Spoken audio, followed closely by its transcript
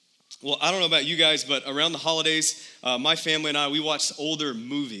Well, I don't know about you guys, but around the holidays, my family and I, we watch older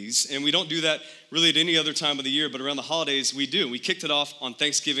movies, and we don't do that really at any other time of the year, but around the holidays, we do. We kicked it off on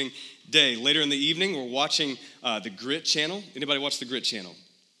Thanksgiving Day. Later in the evening, we're watching the Grit Channel. Anybody watch the Grit Channel?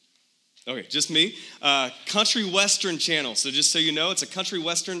 Okay, just me. Country Western Channel. So just so you know, it's a country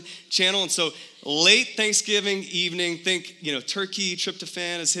Western channel, and so late Thanksgiving evening, think, turkey,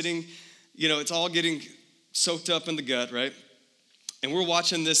 tryptophan is hitting, it's all getting soaked up in the gut, right? And we're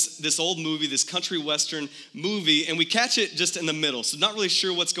watching this old movie, this country Western movie, and we catch it just in the middle. So not really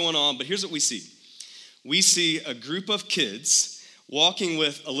sure what's going on, but here's what we see. We see a group of kids walking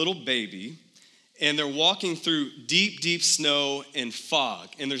with a little baby, and they're walking through deep, deep snow and fog.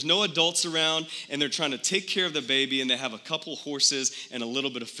 And there's no adults around, and they're trying to take care of the baby, and they have a couple horses and a little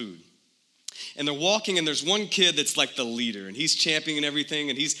bit of food. And they're walking, and there's one kid that's like the leader, and he's championing everything,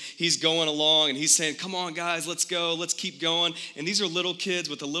 and he's going along, and he's saying, come on, guys, let's go, let's keep going. And these are little kids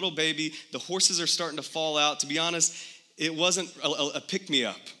with a little baby. The horses are starting to fall out. To be honest, it wasn't a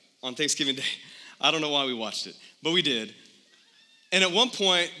pick-me-up on Thanksgiving Day. I don't know why we watched it, but we did. And at one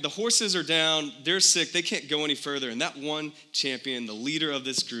point, the horses are down, they're sick, they can't go any further, and that one champion, the leader of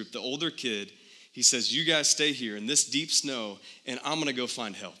this group, the older kid, he says, you guys stay here in this deep snow, and I'm going to go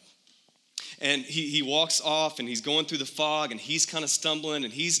find help. And he walks off, and he's going through the fog, and he's kind of stumbling,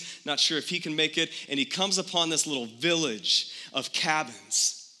 and he's not sure if he can make it. And he comes upon this little village of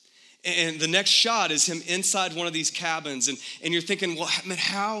cabins. And the next shot is him inside one of these cabins. And you're thinking, well, man,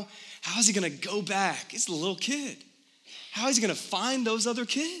 how is he going to go back? He's a little kid. How is he going to find those other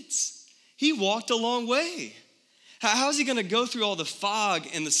kids? He walked a long way. How is he going to go through all the fog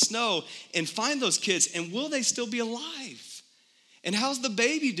and the snow and find those kids? And will they still be alive? And how's the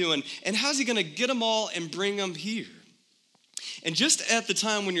baby doing? And how's he going to get them all and bring them here? And just at the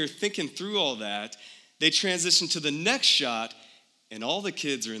time when you're thinking through all that, they transition to the next shot, and all the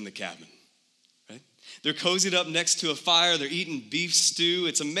kids are in the cabin, right? They're cozied up next to a fire. They're eating beef stew.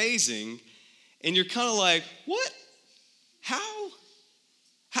 It's amazing. And you're kind of like, what?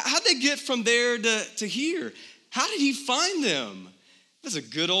 How'd they get from there to here? How did he find them? That's a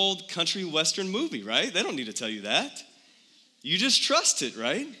good old country Western movie, right? They don't need to tell you that. You just trust it,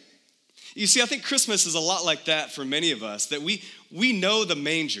 right? You see, I think Christmas is a lot like that for many of us, that we know the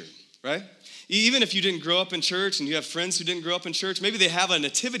manger, right? Even if you didn't grow up in church and you have friends who didn't grow up in church, maybe they have a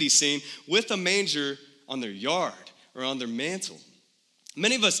nativity scene with a manger on their yard or on their mantle.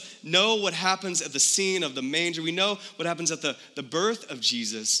 Many of us know what happens at the scene of the manger. We know what happens at the birth of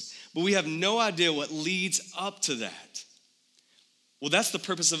Jesus, but we have no idea what leads up to that. Well, that's the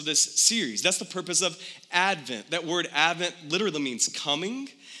purpose of this series. That's the purpose of Advent. That word Advent literally means coming,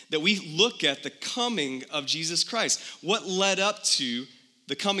 that we look at the coming of Jesus Christ. What led up to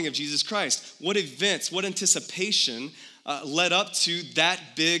the coming of Jesus Christ? What events, what anticipation led up to that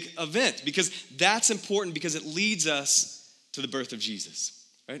big event? Because that's important because it leads us to the birth of Jesus,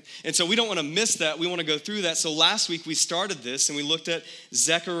 right? And so we don't want to miss that. We want to go through that. So last week we started this and we looked at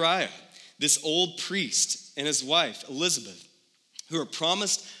Zechariah, this old priest, and his wife, Elizabeth, who are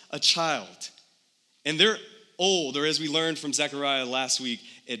promised a child. And they're old, or as we learned from Zechariah last week,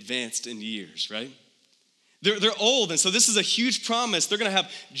 advanced in years, right? They're old, and so this is a huge promise. They're going to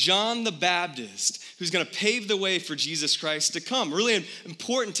have John the Baptist, who's going to pave the way for Jesus Christ to come. Really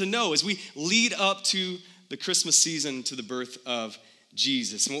important to know as we lead up to the Christmas season, to the birth of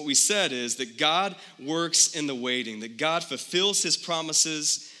Jesus. And what we said is that God works in the waiting, that God fulfills his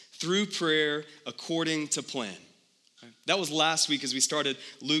promises through prayer according to plan. That was last week as we started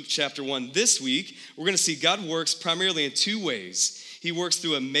Luke chapter 1. This week, we're going to see God works primarily in two ways. He works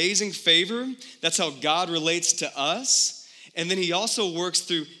through amazing favor. That's how God relates to us. And then he also works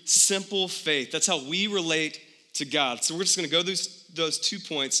through simple faith. That's how we relate to God. So we're just going to go those 2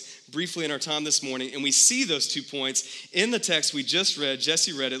 points briefly in our time this morning. And we see those 2 points in the text we just read.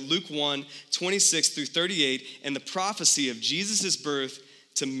 Jesse read it, Luke 1, 26 through 38, and the prophecy of Jesus' birth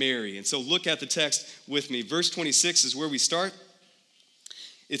to Mary. And so look at the text with me. Verse 26 is where we start.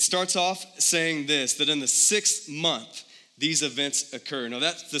 It starts off saying this, that in the 6th month, these events occur. Now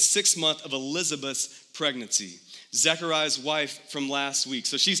that's the 6th month of Elizabeth's pregnancy, Zechariah's wife from last week.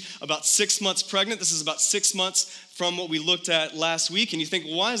 So she's about 6 months pregnant. This is about 6 months from what we looked at last week. And you think,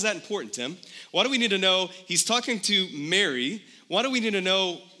 well, why is that important, Tim? Why do we need to know? He's talking to Mary. Why do we need to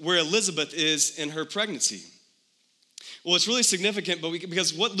know where Elizabeth is in her pregnancy? Well, it's really significant,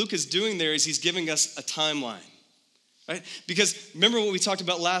 because what Luke is doing there is he's giving us a timeline, right? Because remember what we talked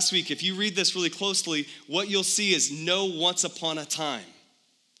about last week. If you read this really closely, what you'll see is no once upon a time,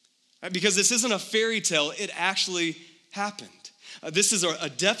 right? Because this isn't a fairy tale. It actually happened. This is a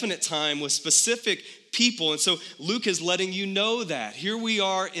definite time with specific people. And so Luke is letting you know that. Here we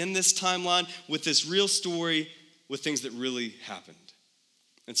are in this timeline with this real story with things that really happened.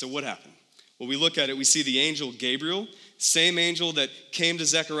 And so what happened? Well, we look at it, we see the angel Gabriel, same angel that came to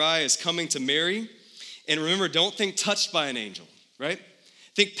Zechariah is coming to Mary. And remember, don't think touched by an angel, right?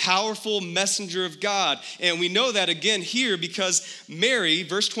 Think powerful messenger of God. And we know that again here because Mary,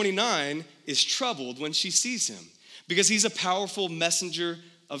 verse 29, is troubled when she sees him because he's a powerful messenger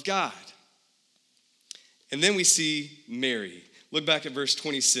of God. And then we see Mary. Look back at verse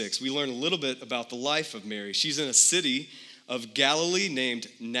 26. We learn a little bit about the life of Mary. She's in a city of Galilee named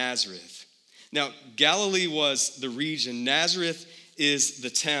Nazareth. Now, Galilee was the region. Nazareth is the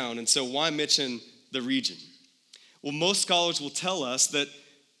town. And so why mention the region? Well, most scholars will tell us that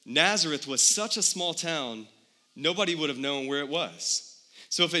Nazareth was such a small town, nobody would have known where it was.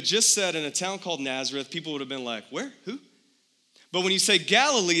 So if it just said in a town called Nazareth, people would have been like, where? Who? But when you say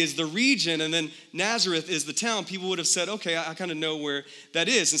Galilee is the region and then Nazareth is the town, people would have said, okay, I kind of know where that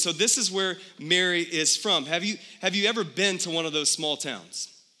is. And so this is where Mary is from. Have you ever been to one of those small towns?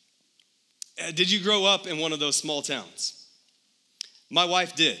 Did you grow up in one of those small towns? My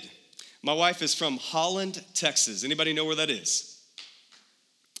wife did. My wife is from Holland, Texas. Anybody know where that is?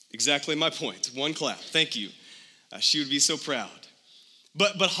 Exactly my point. One clap. Thank you. She would be so proud.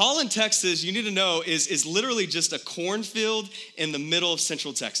 But Holland, Texas, you need to know, is literally just a cornfield in the middle of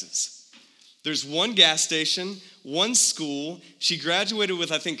Central Texas. There's one gas station, one school. She graduated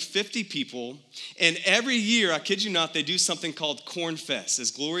with, I think, 50 people. And every year, I kid you not, they do something called Corn Fest,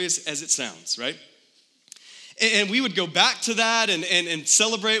 as glorious as it sounds, right? And we would go back to that and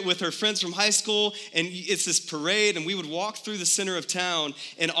celebrate with her friends from high school. And it's this parade, and we would walk through the center of town,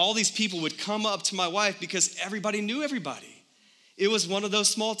 and all these people would come up to my wife because everybody knew everybody. It was one of those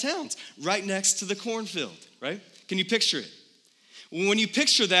small towns right next to the cornfield, right? Can you picture it? When you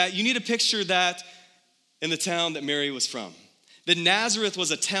picture that, you need to picture that in the town that Mary was from. That Nazareth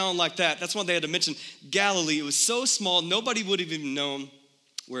was a town like that. That's why they had to mention Galilee. It was so small, nobody would have even known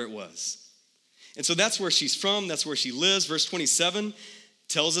where it was. And so that's where she's from. That's where she lives. Verse 27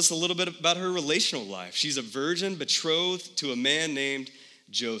 tells us a little bit about her relational life. She's a virgin betrothed to a man named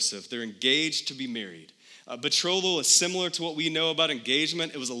Joseph. They're engaged to be married. Betrothal is similar to what we know about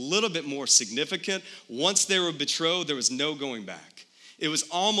engagement. It was a little bit more significant. Once they were betrothed, there was no going back. It was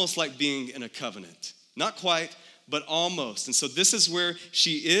almost like being in a covenant. Not quite, but almost. And so this is where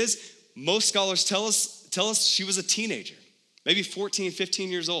she is. Most scholars tell us she was a teenager, maybe 14, 15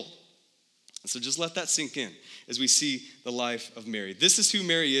 years old. And so just let that sink in as we see the life of Mary. This is who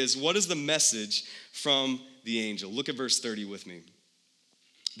Mary is. What is the message from the angel? Look at verse 30 with me.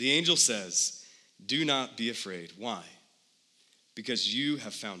 The angel says, "Do not be afraid." Why? Because you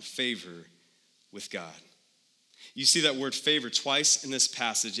have found favor with God. You see that word favor twice in this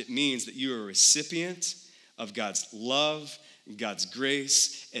passage. It means that you are a recipient of God's love, God's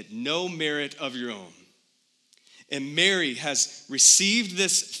grace at no merit of your own. And Mary has received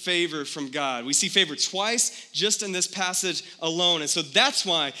this favor from God. We see favor twice just in this passage alone. And so that's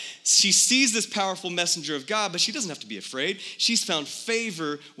why she sees this powerful messenger of God, but she doesn't have to be afraid. She's found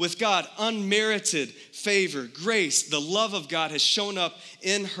favor with God, unmerited favor, grace. The love of God has shown up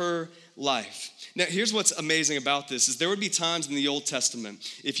in her life. Now, here's what's amazing about this is there would be times in the Old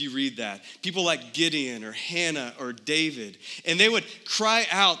Testament, if you read that, people like Gideon or Hannah or David, and they would cry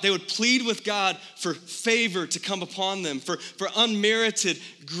out, they would plead with God for favor to come upon them, for unmerited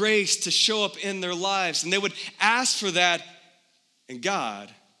grace to show up in their lives. And they would ask for that, and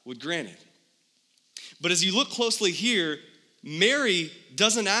God would grant it. But as you look closely here, Mary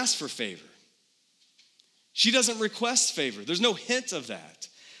doesn't ask for favor. She doesn't request favor. There's no hint of that.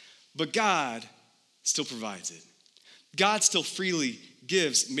 But God still provides it. God still freely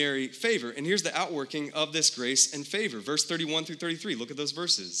gives Mary favor. And here's the outworking of this grace and favor. Verse 31 through 33, look at those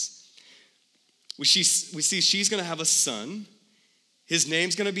verses. We see she's going to have a son. His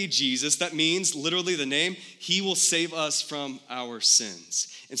name's going to be Jesus. That means, literally the name, he will save us from our sins.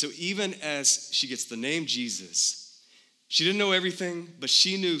 And so even as she gets the name Jesus, she didn't know everything, but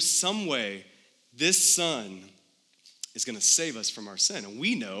she knew some way this son is going to save us from our sin. And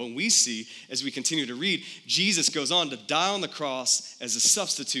we know, and we see, as we continue to read, Jesus goes on to die on the cross as a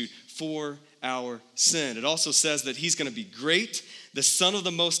substitute for our sin. It also says that he's going to be great, the Son of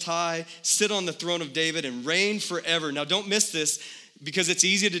the Most High, sit on the throne of David and reign forever. Now, don't miss this, because it's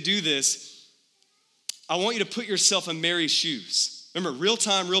easy to do this. I want you to put yourself in Mary's shoes. Remember, real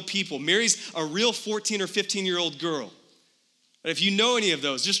time, real people. Mary's a real 14 or 15-year-old girl. If you know any of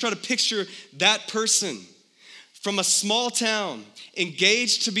those, just try to picture that person. from a small town,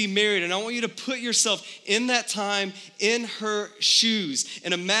 engaged to be married. And I want you to put yourself in that time, in her shoes,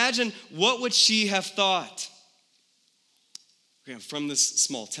 and imagine what would she have thought. Okay, I'm from this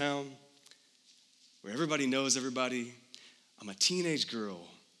small town where everybody knows everybody. I'm a teenage girl,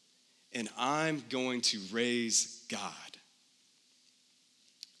 and I'm going to raise God.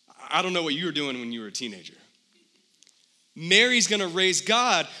 I don't know what you were doing when you were a teenager. Mary's gonna raise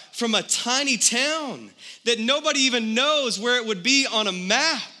God from a tiny town that nobody even knows where it would be on a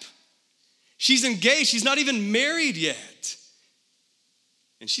map. She's engaged, she's not even married yet.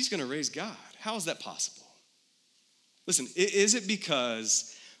 And she's gonna raise God. How is that possible? Listen, is it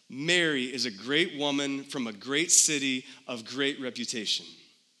because Mary is a great woman from a great city of great reputation?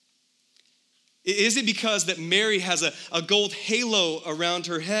 Is it because that Mary has a gold halo around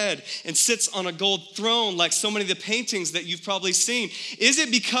her head and sits on a gold throne like so many of the paintings that you've probably seen? Is it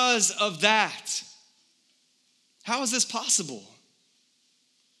because of that? How is this possible?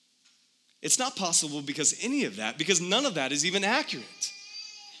 It's not possible because any of that, because none of that is even accurate.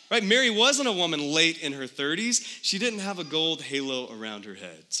 Right? Mary wasn't a woman late in her 30s. She didn't have a gold halo around her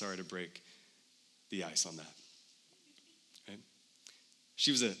head. Sorry to break the ice on that. She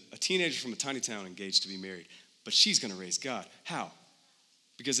was a teenager from a tiny town engaged to be married, but she's going to raise God. How?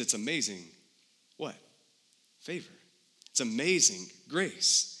 Because it's amazing, what? Favor. It's amazing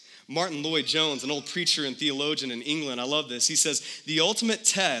grace. Martin Lloyd-Jones, an old preacher and theologian in England, I love this. He says, the ultimate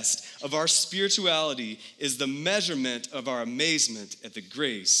test of our spirituality is the measurement of our amazement at the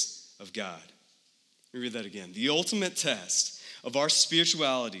grace of God. Let me read that again. The ultimate test of our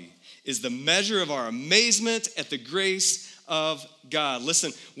spirituality is the measure of our amazement at the grace of God.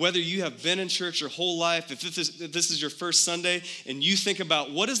 Listen, whether you have been in church your whole life, if this is your first Sunday, and you think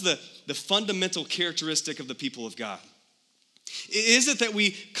about what is the fundamental characteristic of the people of God? Is it that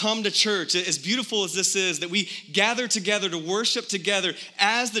we come to church, as beautiful as this is, that we gather together to worship together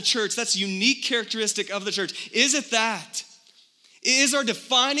as the church? That's a unique characteristic of the church. Is it that? Is our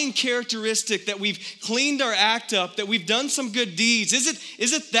defining characteristic that we've cleaned our act up, that we've done some good deeds? Is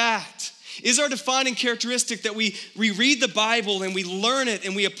it that? Is our defining characteristic that we read the Bible and we learn it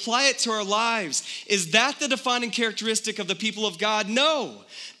and we apply it to our lives? Is that the defining characteristic of the people of God? No.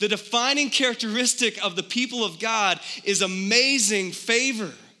 The defining characteristic of the people of God is amazing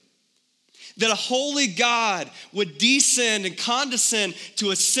favor. That a holy God would descend and condescend to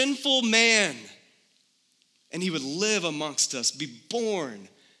a sinful man, and he would live amongst us, be born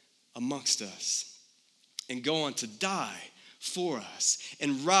amongst us, and go on to die for us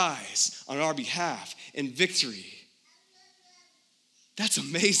and rise on our behalf in victory. That's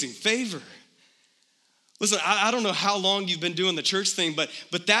amazing favor. Listen, I don't know how long you've been doing the church thing, but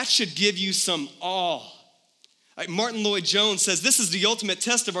that should give you some awe. Like Martin Lloyd-Jones says, this is the ultimate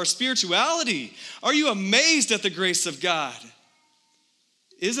test of our spirituality. Are you amazed at the grace of God?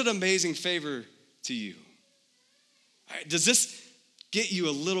 Is it amazing favor to you? Does this get you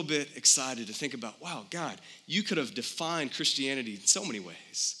a little bit excited to think about, wow, God, you could have defined Christianity in so many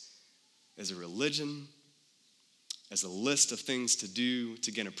ways. As a religion, as a list of things to do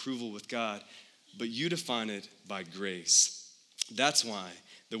to gain approval with God, but you define it by grace. That's why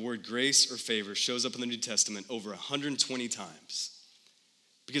the word grace or favor shows up in the New Testament over 120 times.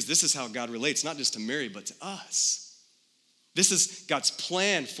 Because this is how God relates, not just to Mary, but to us. This is God's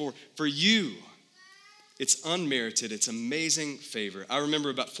plan for you. It's unmerited. It's amazing favor. I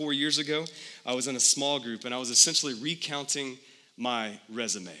remember about 4 years ago, I was in a small group, and I was essentially recounting my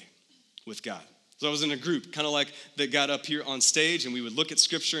resume with God. So I was in a group, kind of like that got up here on stage, and we would look at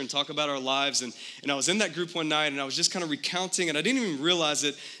scripture and talk about our lives. And I was in that group one night, and I was just kind of recounting, and I didn't even realize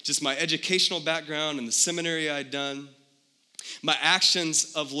it, just my educational background and the seminary I'd done, my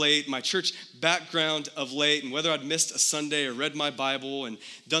actions of late, my church background of late, and whether I'd missed a Sunday or read my Bible and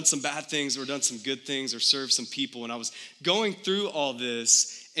done some bad things or done some good things or served some people. And I was going through all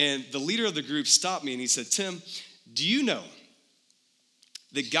this, and the leader of the group stopped me and he said, Tim, do you know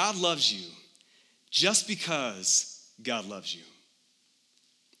that God loves you just because God loves you?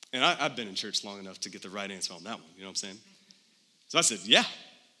 And I've been in church long enough to get the right answer on that one, you know what I'm saying? So I said, yeah,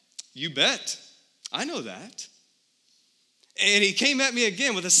 you bet. I know that. And he came at me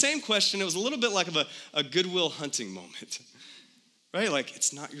again with the same question. It was a little bit like of a Goodwill Hunting moment, right? Like,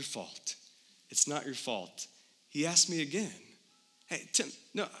 it's not your fault. It's not your fault. He asked me again, hey, Tim,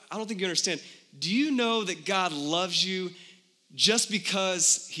 no, I don't think you understand. Do you know that God loves you just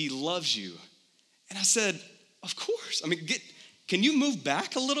because he loves you? And I said, of course. I mean, can you move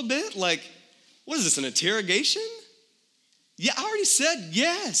back a little bit? Like, what is this, an interrogation? Yeah, I already said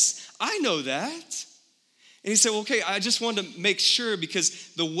yes. I know that. And he said, well, okay, I just wanted to make sure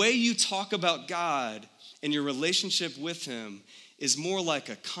because the way you talk about God and your relationship with him is more like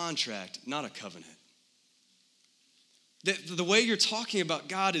a contract, not a covenant. The way you're talking about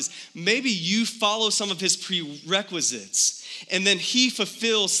God is maybe you follow some of his prerequisites and then he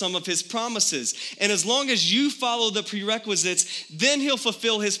fulfills some of his promises. And as long as you follow the prerequisites, then he'll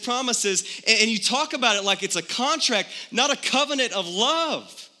fulfill his promises. And you talk about it like it's a contract, not a covenant of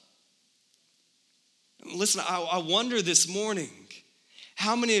love. Listen, I wonder this morning,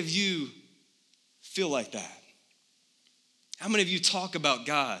 how many of you feel like that? How many of you talk about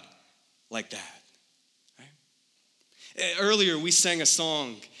God like that? Earlier, we sang a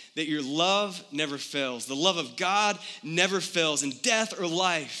song that your love never fails. The love of God never fails in death or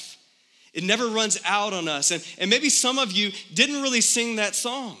life. It never runs out on us. And maybe some of you didn't really sing that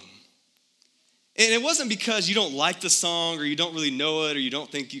song. And it wasn't because you don't like the song or you don't really know it or you don't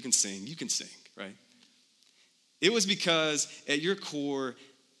think you can sing. You can sing, right? It was because at your core,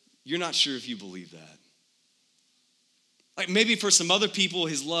 you're not sure if you believe that. Like maybe for some other people,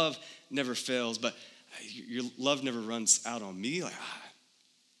 his love never fails, but your love never runs out on me. Like,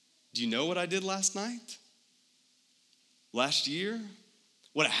 do you know what I did last night? Last year?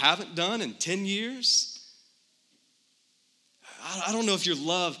 What I haven't done in 10 years? I don't know if your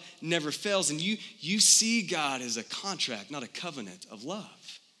love never fails. And you see God as a contract, not a covenant of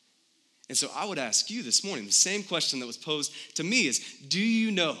love. And so I would ask you this morning, the same question that was posed to me is, do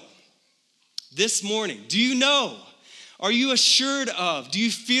you know? This morning, do you know? Are you assured of? Do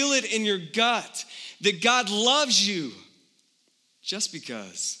you feel it in your gut that God loves you just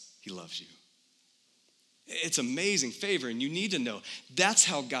because he loves you? It's amazing favor, and you need to know that's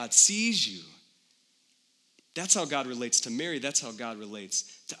how God sees you. That's how God relates to Mary. That's how God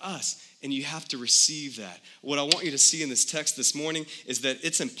relates to us, and you have to receive that. What I want you to see in this text this morning is that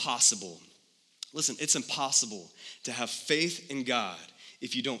it's impossible. Listen, it's impossible to have faith in God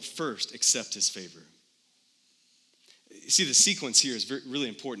if you don't first accept his favor. You see, the sequence here is really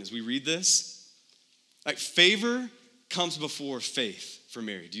important as we read this. Like, favor comes before faith for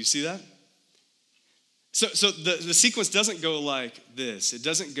Mary. Do you see that? So the sequence doesn't go like this. It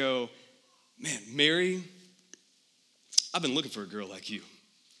doesn't go, man, Mary, I've been looking for a girl like you.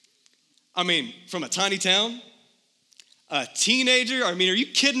 I mean, from a tiny town, a teenager. I mean, are you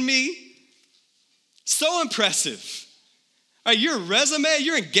kidding me? So impressive. All right, your resume,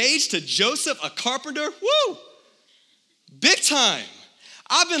 you're engaged to Joseph, a carpenter. Woo! Big time.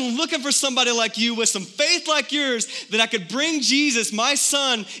 I've been looking for somebody like you with some faith like yours that I could bring Jesus, my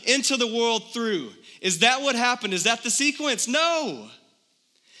son, into the world through. Is that what happened? Is that the sequence? No.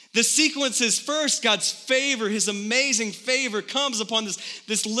 The sequence is first God's favor, his amazing favor comes upon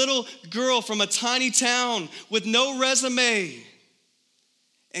this little girl from a tiny town with no resume.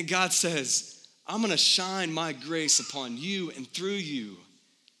 And God says, I'm going to shine my grace upon you and through you.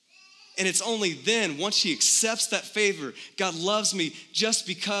 And it's only then, once she accepts that favor, God loves me just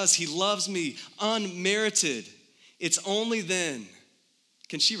because he loves me, unmerited. It's only then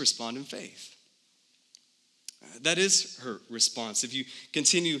can she respond in faith. That is her response. If you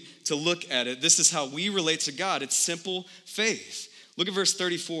continue to look at it, this is how we relate to God. It's simple faith. Look at verse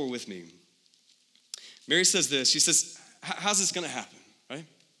 34 with me. Mary says this. She says, how's this going to happen, right?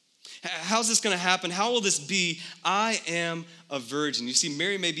 How's this going to happen? How will this be? I am a virgin. You see,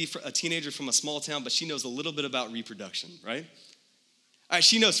 Mary may be a teenager from a small town, but she knows a little bit about reproduction, right? All right,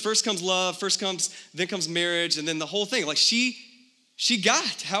 she knows first comes love, then comes marriage, and then the whole thing. Like she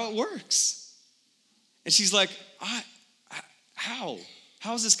got how it works. And she's like, how?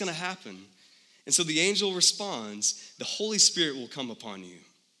 How is this going to happen? And so the angel responds, the Holy Spirit will come upon you.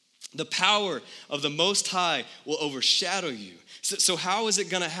 The power of the Most High will overshadow you. So how is it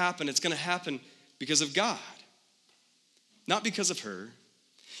going to happen? It's going to happen because of God, not because of her.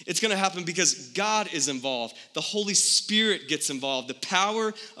 It's going to happen because God is involved. The Holy Spirit gets involved. The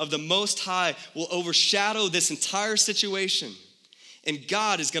power of the Most High will overshadow this entire situation, and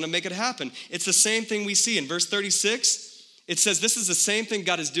God is going to make it happen. It's the same thing we see in verse 36. It says this is the same thing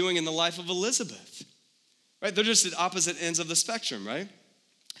God is doing in the life of Elizabeth, right? They're just at opposite ends of the spectrum, right?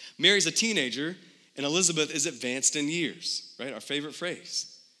 Mary's a teenager, and Elizabeth is advanced in years, right? Our favorite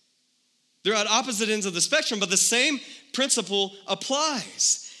phrase. They're at opposite ends of the spectrum, but the same principle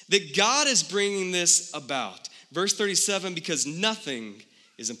applies, that God is bringing this about. Verse 37, because nothing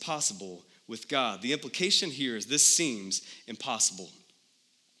is impossible with God. The implication here is this seems impossible,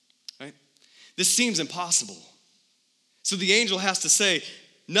 right? This seems impossible. So the angel has to say,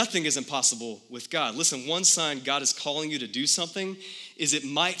 nothing is impossible with God. Listen, one sign God is calling you to do something is it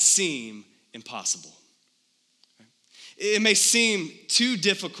might seem impossible. It may seem too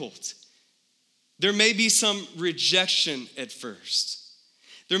difficult. There may be some rejection at first.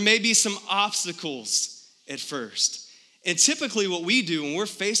 There may be some obstacles at first. And typically what we do when we're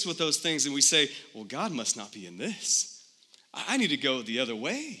faced with those things and we say, well, God must not be in this. I need to go the other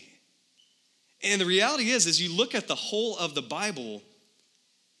way. And the reality is, as you look at the whole of the Bible,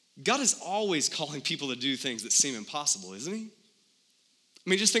 God is always calling people to do things that seem impossible, isn't he? I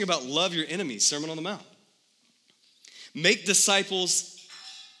mean, just think about love your enemies, Sermon on the Mount. Make disciples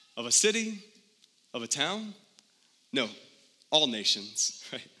of a city, of a town. No, all nations,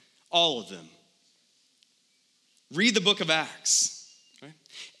 right? All of them. Read the book of Acts, right?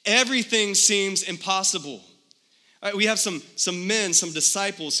 Everything seems impossible. Right, we have some men, some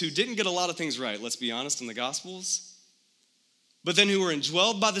disciples who didn't get a lot of things right, let's be honest, in the Gospels, but then who were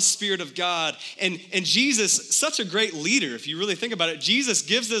indwelled by the Spirit of God. And Jesus, such a great leader, if you really think about it, Jesus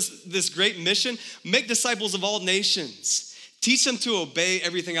gives us this great mission: make disciples of all nations. Teach them to obey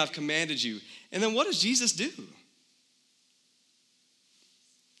everything I've commanded you. And then what does Jesus do?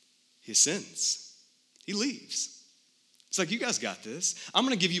 He ascends. He leaves. It's like, you guys got this. I'm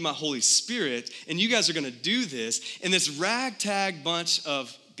going to give you my Holy Spirit, and you guys are going to do this. And this ragtag bunch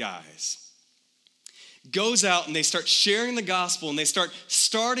of guys goes out, and they start sharing the gospel, and they start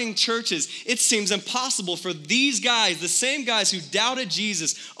starting churches. It seems impossible for these guys, the same guys who doubted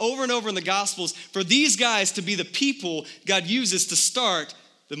Jesus over and over in the Gospels, for these guys to be the people God uses to start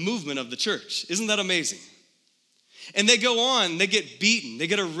the movement of the church. Isn't that amazing? And they go on, they get beaten, they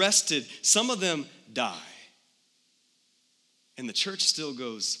get arrested. Some of them die. And the church still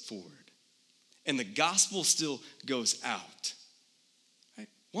goes forward. And the gospel still goes out. Right?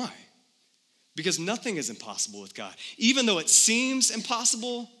 Why? Because nothing is impossible with God. Even though it seems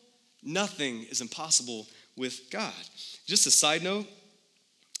impossible, nothing is impossible with God. Just a side note,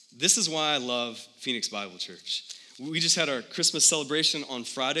 this is why I love Phoenix Bible Church. We just had our Christmas celebration on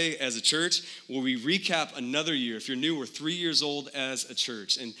Friday as a church where we recap another year. If you're new, we're 3 years old as a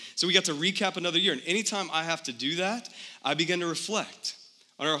church. And so we got to recap another year. And anytime I have to do that, I begin to reflect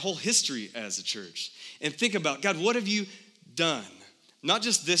on our whole history as a church and think about, God, what have you done? Not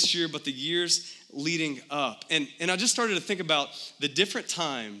just this year, but the years leading up. And I just started to think about the different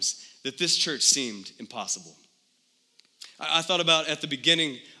times that this church seemed impossible. I thought about at the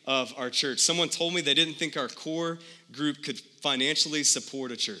beginning of our church, someone told me they didn't think our core group could financially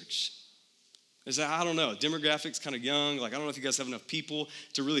support a church. They said, I don't know, demographics kind of young, like I don't know if you guys have enough people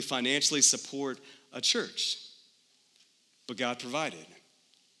to really financially support a church. But God provided,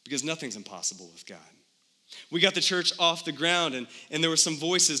 because nothing's impossible with God. We got the church off the ground, and there were some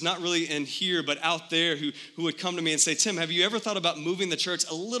voices, not really in here, but out there who would come to me and say, Tim, have you ever thought about moving the church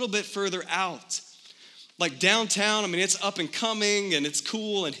a little bit further out? Like downtown, I mean, it's up and coming and it's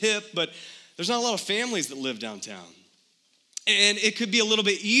cool and hip, but there's not a lot of families that live downtown. And it could be a little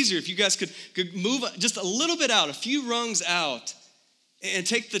bit easier if you guys could move just a little bit out, a few rungs out, and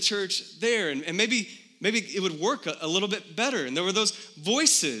take the church there. And maybe it would work a little bit better. And there were those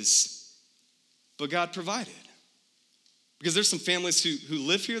voices, but God provided. Because there's some families who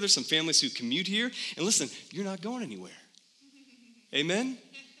live here, there's some families who commute here. And listen, you're not going anywhere. Amen?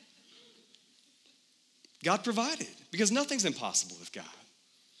 God provided, because nothing's impossible with God.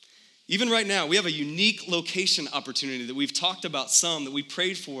 Even right now, we have a unique location opportunity that we've talked about some, that we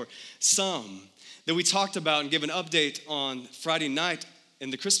prayed for some, that we talked about and gave an update on Friday night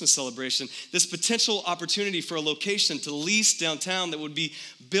in the Christmas celebration. This potential opportunity for a location to lease downtown that would be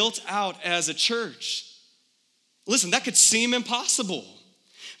built out as a church. Listen, that could seem impossible,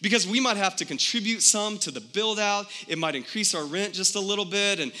 because we might have to contribute some to the build out. It might increase our rent just a little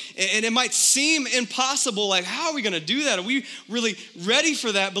bit. And it might seem impossible. Like, how are we going to do that? Are we really ready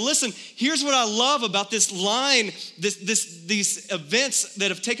for that? But listen, here's what I love about this line, these events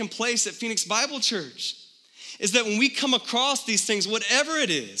that have taken place at Phoenix Bible Church, is that when we come across these things, whatever it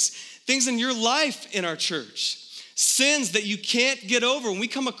is, things in your life in our church, sins that you can't get over, when we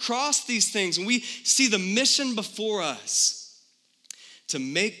come across these things and we see the mission before us, to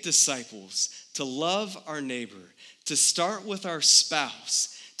make disciples, to love our neighbor, to start with our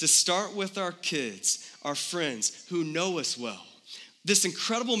spouse, to start with our kids, our friends who know us well. This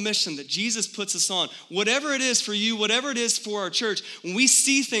incredible mission that Jesus puts us on, whatever it is for you, whatever it is for our church, when we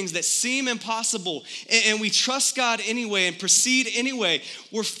see things that seem impossible and we trust God anyway and proceed anyway,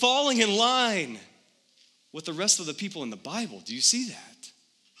 we're falling in line with the rest of the people in the Bible. Do you see that?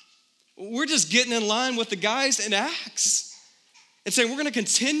 We're just getting in line with the guys in Acts. And saying, we're going to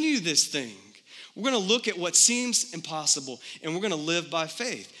continue this thing. We're going to look at what seems impossible, and we're going to live by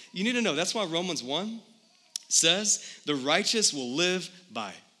faith. You need to know, that's why Romans 1 says, the righteous will live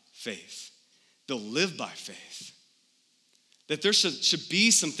by faith. They'll live by faith. That there should be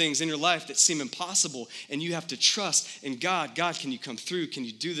some things in your life that seem impossible, and you have to trust in God. God, can you come through? Can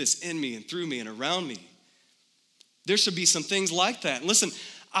you do this in me and through me and around me? There should be some things like that. And listen,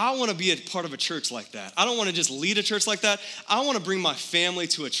 I want to be a part of a church like that. I don't want to just lead a church like that. I want to bring my family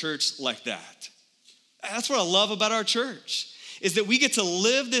to a church like that. That's what I love about our church, is that we get to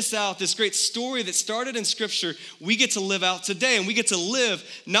live this out, this great story that started in Scripture, we get to live out today. And we get to live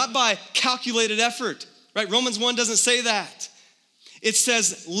not by calculated effort, right? Romans 1 doesn't say that. It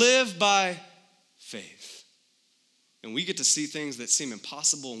says live by faith. And we get to see things that seem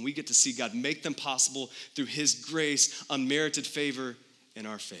impossible, and we get to see God make them possible through his grace, unmerited favor in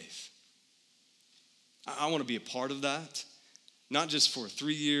our faith. I want to be a part of that, not just for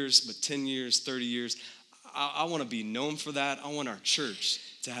 3 years, but 10 years, 30 years. I want to be known for that. I want our church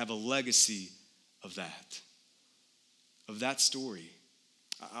to have a legacy of that story.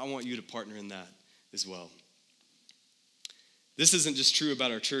 I want you to partner in that as well. This isn't just true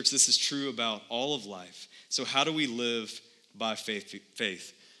about our church. This is true about all of life. So how do we live by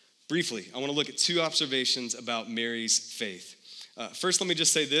faith? Briefly, I want to look at two observations about Mary's faith. First, let me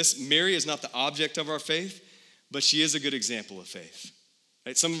just say this. Mary is not the object of our faith, but she is a good example of faith.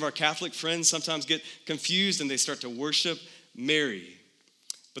 Right? Some of our Catholic friends sometimes get confused and they start to worship Mary.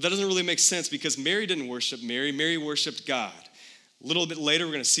 But that doesn't really make sense because Mary didn't worship Mary. Mary worshiped God. A little bit later,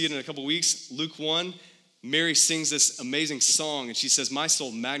 we're going to see it in a couple weeks, Luke 1, Mary sings this amazing song and she says, "My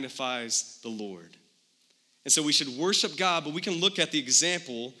soul magnifies the Lord." And so we should worship God, but we can look at the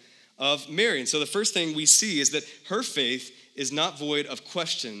example of Mary. And so the first thing we see is that her faith is not void of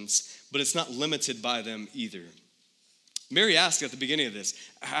questions, but it's not limited by them either. Mary asked at the beginning of this,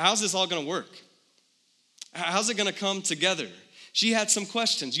 how's this all going to work? How's it going to come together? She had some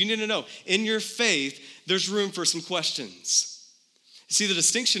questions. You need to know, in your faith, there's room for some questions. See, the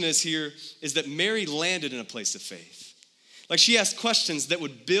distinction is that Mary landed in a place of faith. Like she asked questions that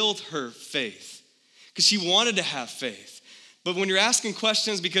would build her faith because she wanted to have faith. But when you're asking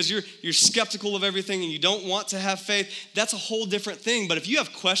questions because you're skeptical of everything and you don't want to have faith, that's a whole different thing. But if you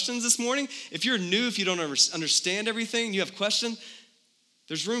have questions this morning, if you're new, if you don't understand everything, you have questions,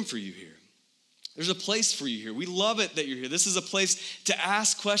 there's room for you here. There's a place for you here. We love it that you're here. This is a place to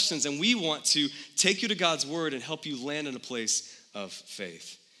ask questions, and we want to take you to God's word and help you land in a place of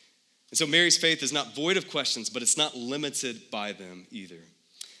faith. And so Mary's faith is not void of questions, but it's not limited by them either.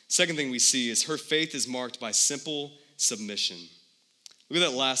 Second thing we see is her faith is marked by simple submission. Look at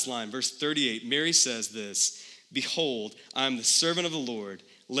that last line, verse 38. Mary says this, "Behold, I am the servant of the Lord.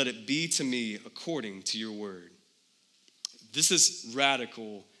 Let it be to me according to your word." This is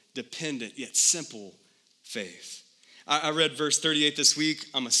radical, dependent, yet simple faith. I read verse 38 this week.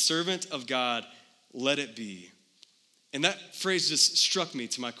 I'm a servant of God. Let it be. And that phrase just struck me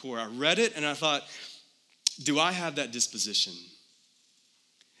to my core. I read it and I thought, do I have that disposition?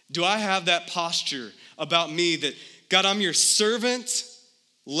 Do I have that posture about me that, God, I'm your servant,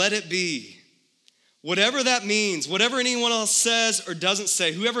 let it be. Whatever that means, whatever anyone else says or doesn't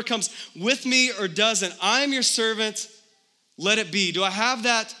say, whoever comes with me or doesn't, I'm your servant, let it be. Do I have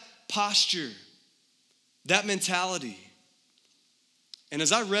that posture, that mentality? And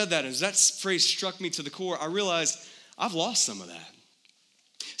as I read that, as that phrase struck me to the core, I realized I've lost some of that.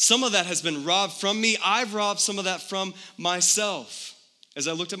 Some of that has been robbed from me. I've robbed some of that from myself as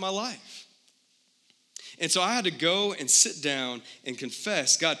I looked at my life. And so I had to go and sit down and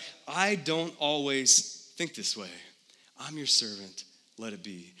confess, God, I don't always think this way. I'm your servant, let it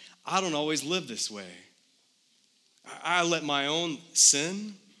be. I don't always live this way. I let my own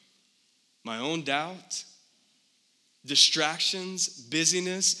sin, my own doubt, distractions,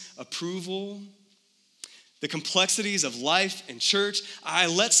 busyness, approval, the complexities of life and church, I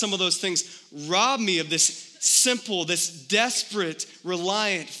let some of those things rob me of this simple, this desperate,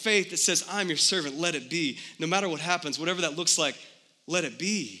 reliant faith that says, I'm your servant, let it be. No matter what happens, whatever that looks like, let it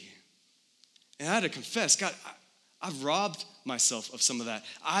be. And I had to confess, God, I've robbed myself of some of that.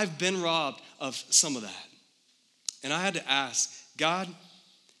 I've been robbed of some of that. And I had to ask, God,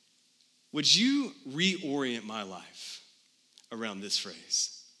 would you reorient my life around this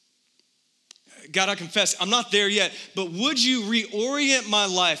phrase? God, I confess, I'm not there yet, but would you reorient my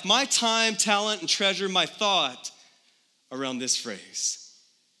life, my time, talent, and treasure, my thought around this phrase?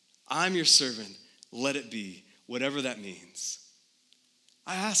 I'm your servant, let it be, whatever that means.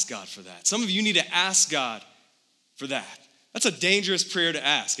 I ask God for that. Some of you need to ask God for that. That's a dangerous prayer to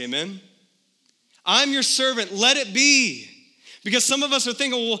ask, amen? I'm your servant, let it be. Because some of us are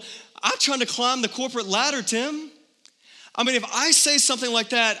thinking, well, I'm trying to climb the corporate ladder, Tim. I mean, if I say something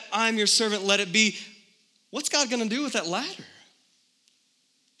like that, I'm your servant, let it be, what's God gonna do with that ladder?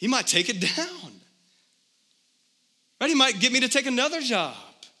 He might take it down. Right? He might get me to take another job.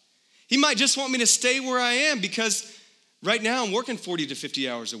 He might just want me to stay where I am because Right now, I'm working 40 to 50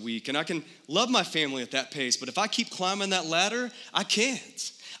 hours a week, and I can love my family at that pace, but if I keep climbing that ladder, I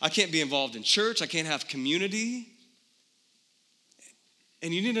can't. I can't be involved in church. I can't have community.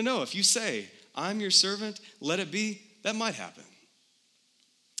 And you need to know, if you say, I'm your servant, let it be, that might happen.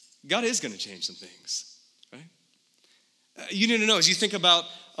 God is going to change some things, right? You need to know, as you think about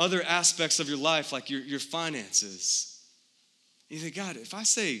other aspects of your life, like your finances, you think, God, if I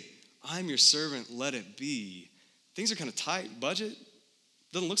say, I'm your servant, let it be, things are kind of tight, budget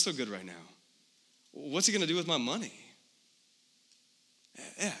doesn't look so good right now. What's he going to do with my money?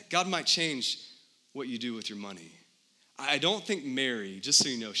 Yeah, God might change what you do with your money. I don't think Mary, just so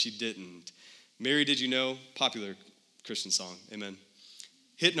you know, she didn't. Mary, did you know? Popular Christian song, amen.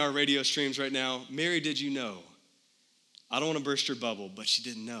 Hitting our radio streams right now. Mary, did you know? I don't want to burst your bubble, but she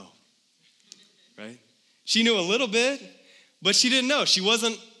didn't know, right? She knew a little bit, but she didn't know. She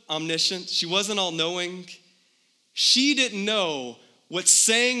wasn't omniscient. She wasn't all-knowing. She didn't know what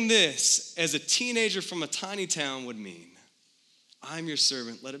saying this as a teenager from a tiny town would mean. I'm your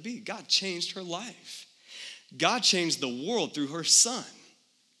servant, let it be. God changed her life. God changed the world through her son.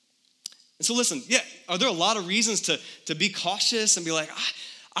 And so listen, yeah, are there a lot of reasons to be cautious and be like,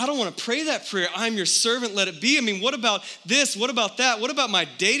 I don't want to pray that prayer, I'm your servant, let it be? I mean, what about this? What about that? What about my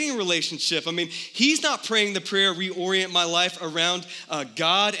dating relationship? I mean, he's not praying the prayer, reorient my life around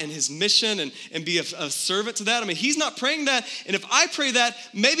God and his mission and be a servant to that. I mean, he's not praying that. And if I pray that,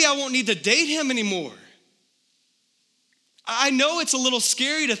 maybe I won't need to date him anymore. I know it's a little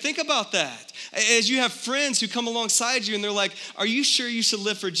scary to think about that. As you have friends who come alongside you and they're like, are you sure you should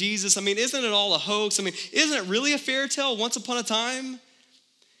live for Jesus? I mean, isn't it all a hoax? I mean, isn't it really a fairy tale once upon a time?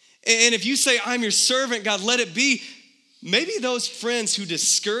 And if you say, I'm your servant, God, let it be, maybe those friends who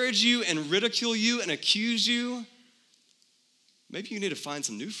discourage you and ridicule you and accuse you, maybe you need to find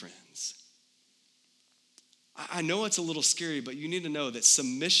some new friends. I know it's a little scary, but you need to know that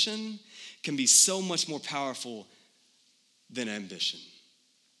submission can be so much more powerful than ambition.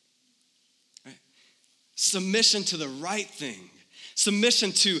 Right? Submission to the right thing.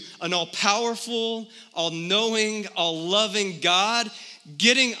 Submission to an all-powerful, all-knowing, all-loving God,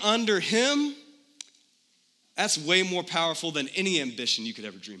 getting under him, that's way more powerful than any ambition you could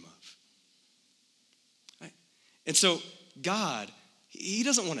ever dream of. Right? And so God, he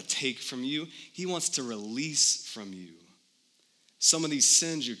doesn't want to take from you. He wants to release from you some of these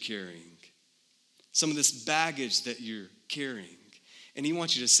sins you're carrying, some of this baggage that you're carrying. And he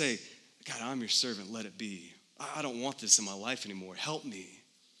wants you to say, God, I'm your servant, let it be. I don't want this in my life anymore. Help me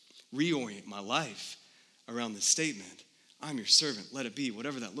reorient my life around this statement. I'm your servant, let it be,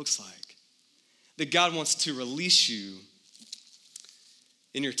 whatever that looks like. That God wants to release you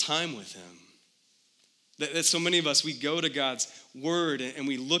in your time with him. That so many of us, we go to God's word and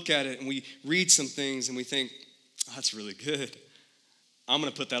we look at it and we read some things and we think, oh, that's really good. I'm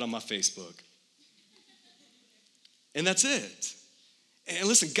going to put that on my Facebook. And that's it. And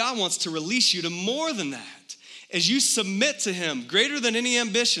listen, God wants to release you to more than that. As you submit to him, greater than any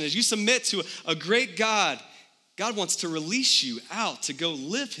ambition, as you submit to a great God, God wants to release you out to go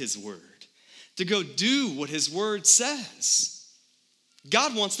live his word, to go do what his word says.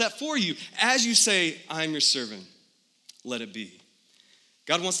 God wants that for you. As you say, I'm your servant, let it be.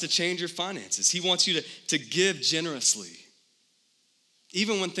 God wants to change your finances. He wants you to give generously.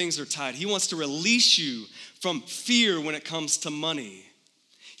 Even when things are tight, he wants to release you from fear when it comes to money.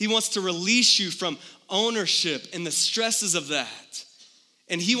 He wants to release you from ownership and the stresses of that.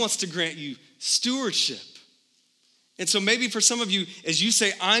 And he wants to grant you stewardship. And so maybe for some of you, as you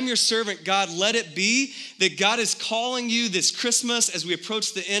say, I'm your servant, God, let it be, that God is calling you this Christmas as we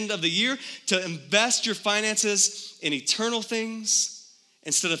approach the end of the year to invest your finances in eternal things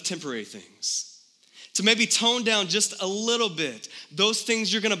instead of temporary things. To maybe tone down just a little bit those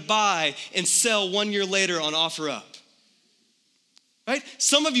things you're gonna buy and sell 1 year later on OfferUp. Right?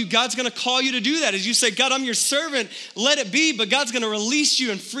 Some of you, God's gonna call you to do that. As you say, God, I'm your servant, let it be, but God's gonna release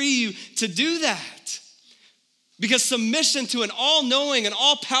you and free you to do that. Because submission to an all-knowing and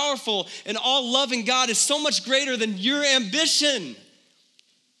all-powerful and all-loving God is so much greater than your ambition.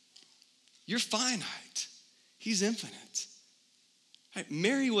 You're finite. He's infinite. Right?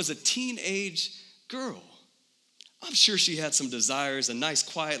 Mary was a teenage girl. I'm sure she had some desires, a nice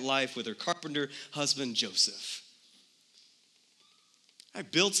quiet life with her carpenter husband, Joseph. I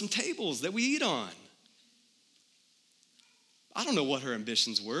built some tables that we eat on. I don't know what her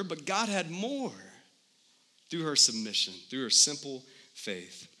ambitions were, but God had more through her submission, through her simple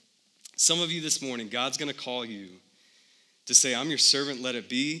faith. Some of you this morning, God's gonna call you to say, I'm your servant, let it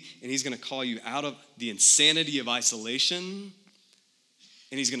be, and he's gonna call you out of the insanity of isolation,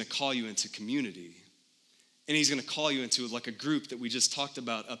 and he's gonna call you into community. And he's going to call you into like a group that we just talked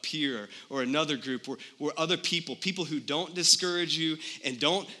about up here, or another group where other people who don't discourage you and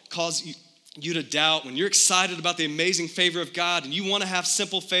don't cause you to doubt, when you're excited about the amazing favor of God and you want to have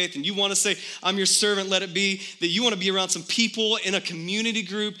simple faith and you want to say, I'm your servant, let it be, that you want to be around some people in a community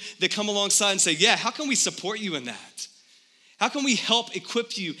group that come alongside and say, yeah, how can we support you in that? How can we help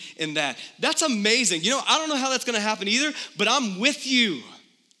equip you in that? That's amazing. I don't know how that's going to happen either, but I'm with you.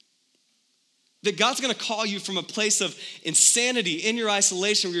 That God's going to call you from a place of insanity in your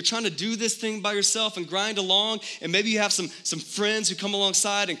isolation where you're trying to do this thing by yourself and grind along, and maybe you have some friends who come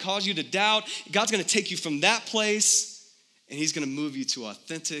alongside and cause you to doubt. God's going to take you from that place, and he's going to move you to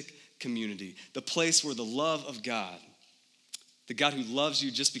authentic community, the place where the love of God, the God who loves you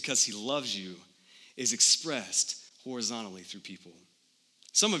just because he loves you, is expressed horizontally through people.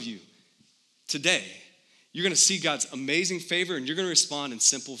 Some of you, today, you're going to see God's amazing favor, and you're going to respond in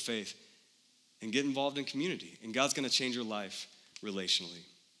simple faith and get involved in community. And God's going to change your life relationally.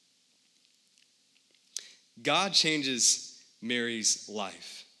 God changes Mary's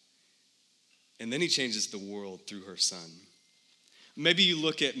life. And then he changes the world through her son. Maybe you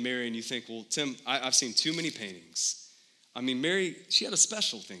look at Mary and you think, well, Tim, I've seen too many paintings. I mean, Mary, she had a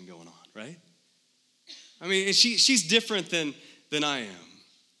special thing going on, right? I mean, she's different than I am.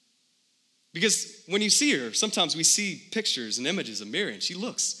 Because when you see her, sometimes we see pictures and images of Mary, and she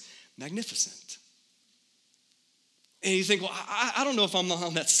looks magnificent. And you think, well, I don't know if I'm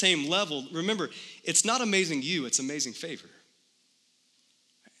on that same level. Remember, it's not amazing you, it's amazing favor.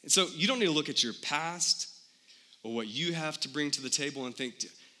 And so you don't need to look at your past or what you have to bring to the table and think,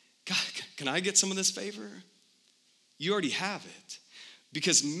 God, can I get some of this favor? You already have it.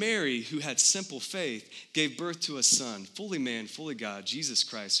 Because Mary, who had simple faith, gave birth to a son, fully man, fully God, Jesus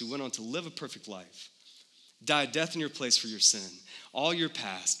Christ, who went on to live a perfect life, died death in your place for your sin, all your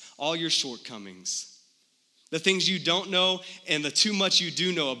past, all your shortcomings, the things you don't know and the too much you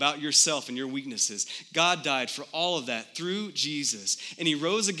do know about yourself and your weaknesses. God died for all of that through Jesus. And he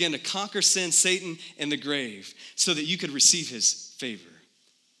rose again to conquer sin, Satan, and the grave so that you could receive his favor.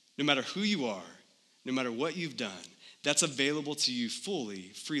 No matter who you are, no matter what you've done, that's available to you fully,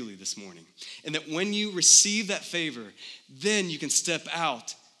 freely this morning. And that when you receive that favor, then you can step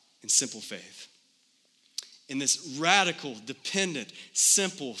out in simple faith. In this radical, dependent,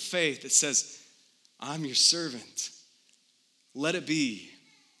 simple faith that says, I'm your servant. Let it be.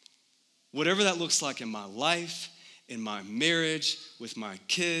 Whatever that looks like in my life, in my marriage, with my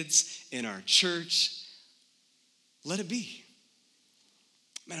kids, in our church, let it be.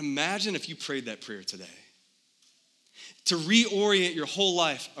 Man, imagine if you prayed that prayer today. To reorient your whole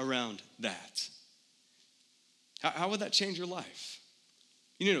life around that. How would that change your life?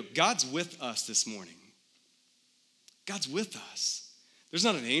 God's with us this morning. God's with us. There's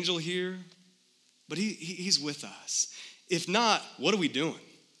not an angel here, but he's with us. If not, what are we doing?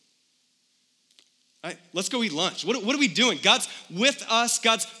 All right, let's go eat lunch. What are we doing? God's with us.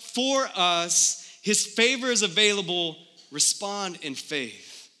 God's for us. His favor is available. Respond in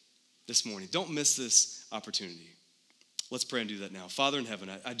faith this morning. Don't miss this opportunity. Let's pray and do that now. Father in heaven,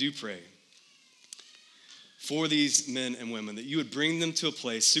 I do pray for these men and women that you would bring them to a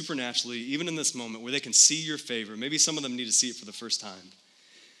place supernaturally, even in this moment, where they can see your favor. Maybe some of them need to see it for the first time.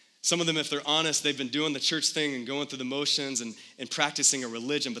 Some of them, if they're honest, they've been doing the church thing and going through the motions and practicing a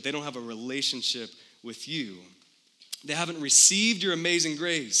religion, but they don't have a relationship with you. They haven't received your amazing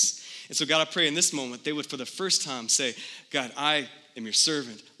grace. And so, God, I pray in this moment, they would for the first time say, God, I am your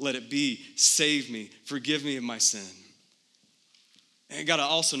servant. Let it be. Save me. Forgive me of my sin. And God, I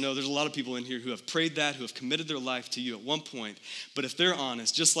also know there's a lot of people in here who have prayed that, who have committed their life to you at one point. But if they're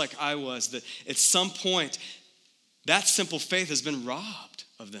honest, just like I was, that at some point, that simple faith has been robbed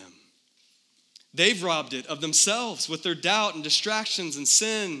of them. They've robbed it of themselves with their doubt and distractions and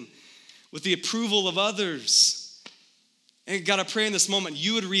sin, with the approval of others. And God, I pray in this moment,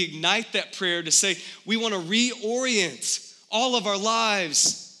 you would reignite that prayer to say, we want to reorient all of our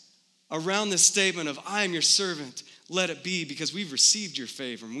lives around this statement of, I am your servant, let it be, because we've received your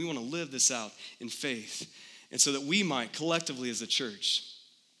favor and we want to live this out in faith. And so that we might collectively as a church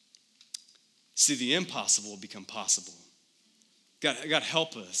see the impossible become possible. God,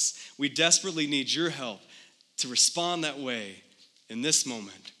 help us. We desperately need your help to respond that way in this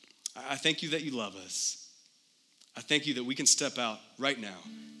moment. I thank you that you love us. I thank you that we can step out right now.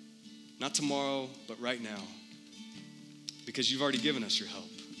 Not tomorrow, but right now. Because you've already given us your help.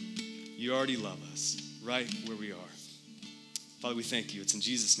 You already love us right where we are. Father, we thank you. It's in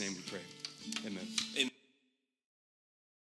Jesus' name we pray. Amen. Amen.